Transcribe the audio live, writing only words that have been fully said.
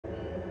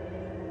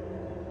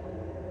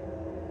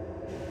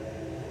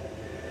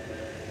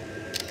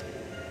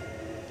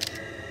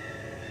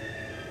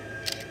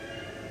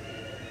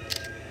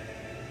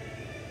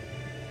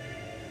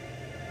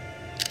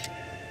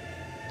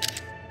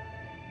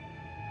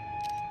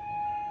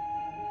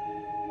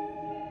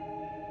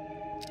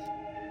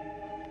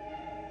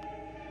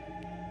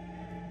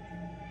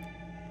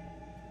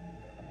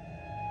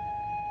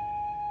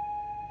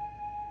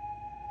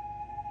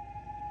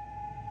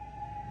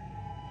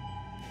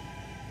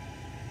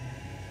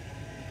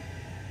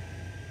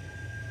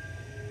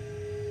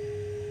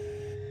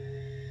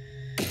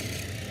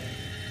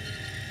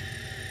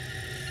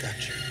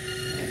future.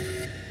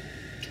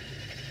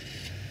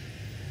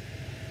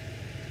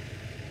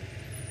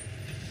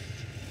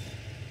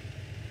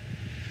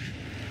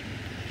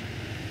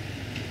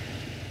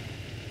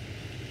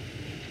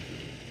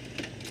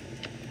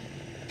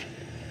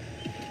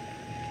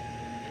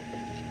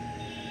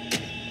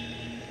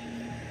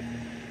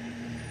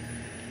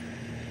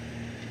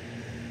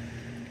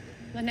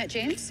 Lynette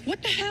James?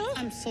 What the hell?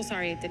 I'm so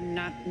sorry. I did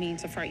not mean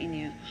to frighten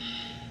you.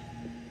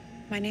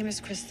 My name is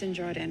Kristen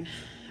Jordan.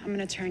 I'm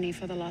an attorney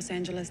for the Los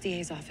Angeles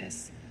DA's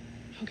office.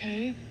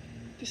 Okay.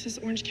 This is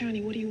Orange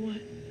County. What do you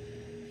want?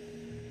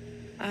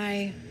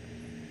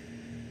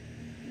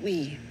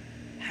 We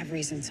have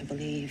reason to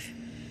believe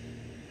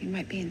you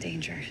might be in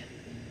danger.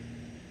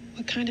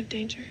 What kind of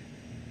danger?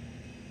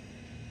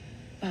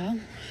 Well,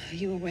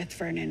 you were with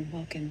Vernon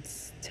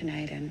Wilkins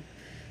tonight, and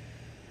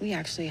we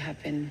actually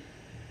have been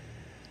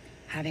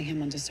having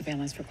him under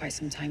surveillance for quite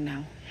some time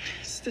now.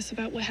 Is this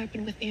about what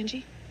happened with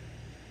Angie?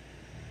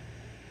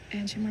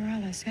 Angie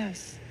Morales,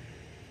 yes.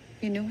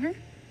 You knew her?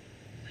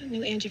 I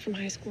knew Angie from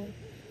high school.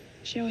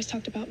 She always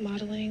talked about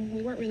modeling.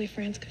 We weren't really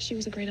friends because she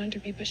was a grade under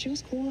me, but she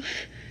was cool.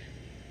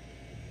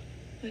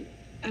 But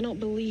I don't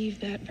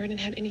believe that Vernon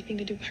had anything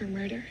to do with her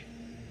murder.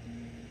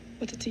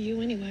 What's it to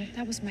you anyway?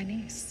 That was my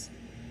niece.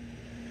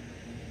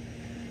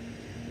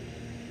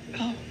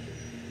 Oh.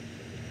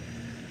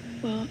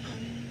 Well,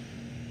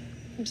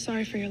 I'm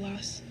sorry for your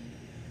loss.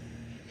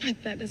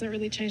 But that doesn't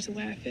really change the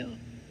way I feel.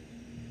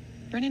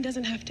 Vernon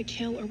doesn't have to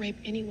kill or rape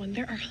anyone.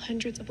 There are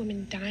hundreds of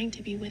women dying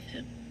to be with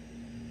him.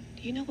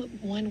 Do you know what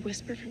one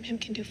whisper from him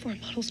can do for a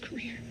model's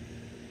career?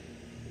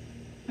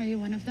 Are you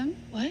one of them?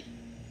 What?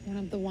 One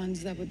of the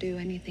ones that would do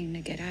anything to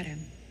get at him.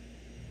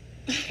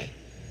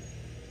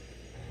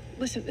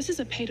 Listen, this is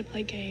a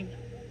pay-to-play game,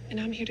 and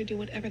I'm here to do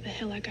whatever the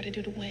hell I gotta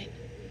do to win.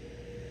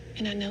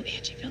 And I know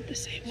Angie felt the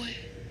same way.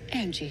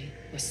 Angie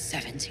was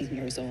 17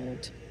 years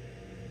old,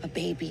 a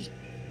baby.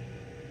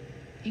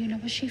 You know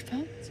what she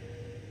felt?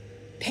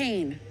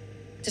 Pain,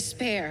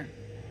 despair,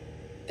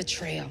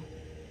 betrayal,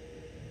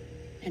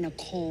 and a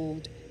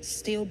cold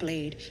steel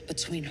blade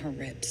between her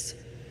ribs.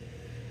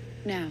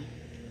 Now,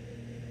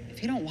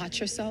 if you don't watch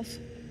yourself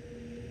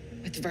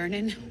with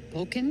Vernon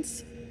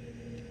Wilkins,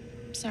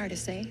 I'm sorry to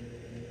say,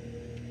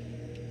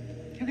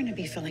 you're gonna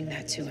be feeling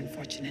that too,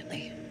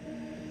 unfortunately.